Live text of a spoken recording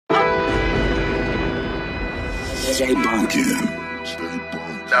Now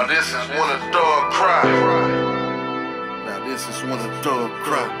this is when a thug cry. Now this is when a thug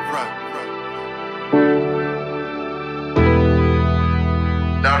cry.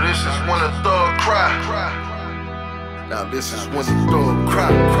 Now this is when a thug cry. Now this is when a thug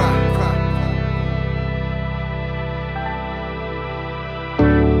cry.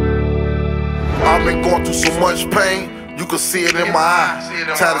 I've been going through so much pain, you can see it in my eye.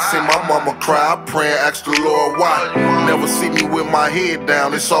 Tired of seeing my mama cry, I pray and ask the Lord why. Never see me with my head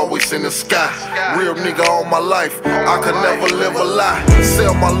down, it's always in the sky. Real nigga all my life, I could never live a lie.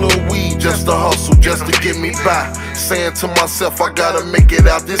 Sell my little weed just to hustle, just to get me by. Saying to myself, I gotta make it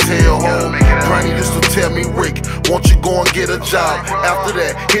out this hellhole. Granny used to tell me, Rick, won't you go and get a job? After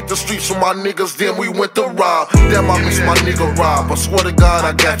that, hit the streets with my niggas, then we went to rob. Damn, I miss my nigga Rob, I swear to God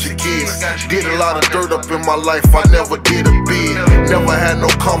I got your kids. Did a lot of dirt up in my life, I never did a bid. Never had no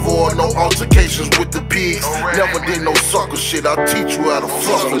convo or no altercations with the pigs. Never did no sucker shit, I'll teach you how to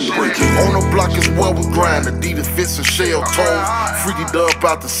fuck with brick. On the block is where we grind, Adidas fits and shell toes. Freaky dub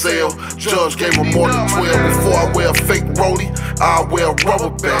out the cell, judge gave her more than 12. Before I wear a fake rollie, I wear a rubber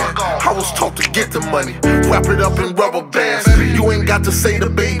band. I was taught to get the money, wrap it up in rubber bands. You ain't got to say the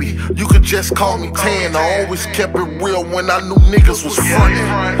baby, you could just call me Tan. I always kept it real when I knew niggas was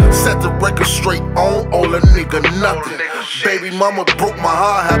frontin'. Set the record straight on, all a nigga nothing. Baby mama broke my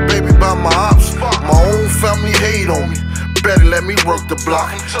heart, had baby by my ops. My own family hate on me, better let me work the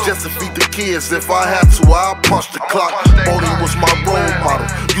block. Just to feed the kids, if I had to, I'd punch the clock. Bodie was my role model,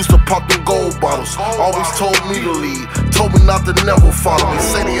 used to pop them gold bottles. Always told me to lead, told me not to never follow me.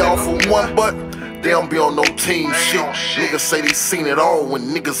 Say they all for one, but they don't be on no team shit. Niggas say they seen it all when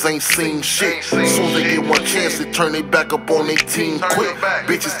niggas ain't seen shit. Soon as they get one chance, they turn they back up on their team quick.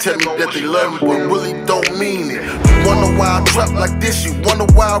 Bitches tell me that they love me, but really don't mean it. You wonder why I trap like this, you wonder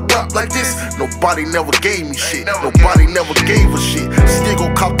why I rap like this. Nobody never gave me shit, nobody never gave a shit. Still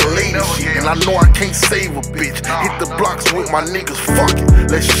gon' cop the lady shit, and I know I can't save a bitch. Hit the blocks with my niggas, fuck it,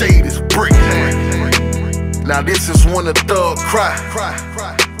 let's shade this brick. Now this is when a thug cry.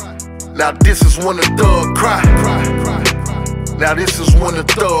 Now this is when the thug cry. Now this is when the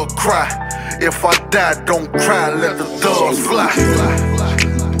thug cry. If I die, don't cry, let the thugs fly.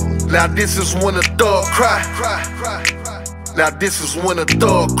 Now this is when the thug cry. Now this is when the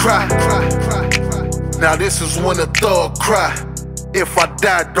thug cry. Now this is when the thug cry. If I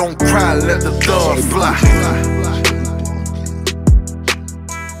die, don't cry, let the thugs fly.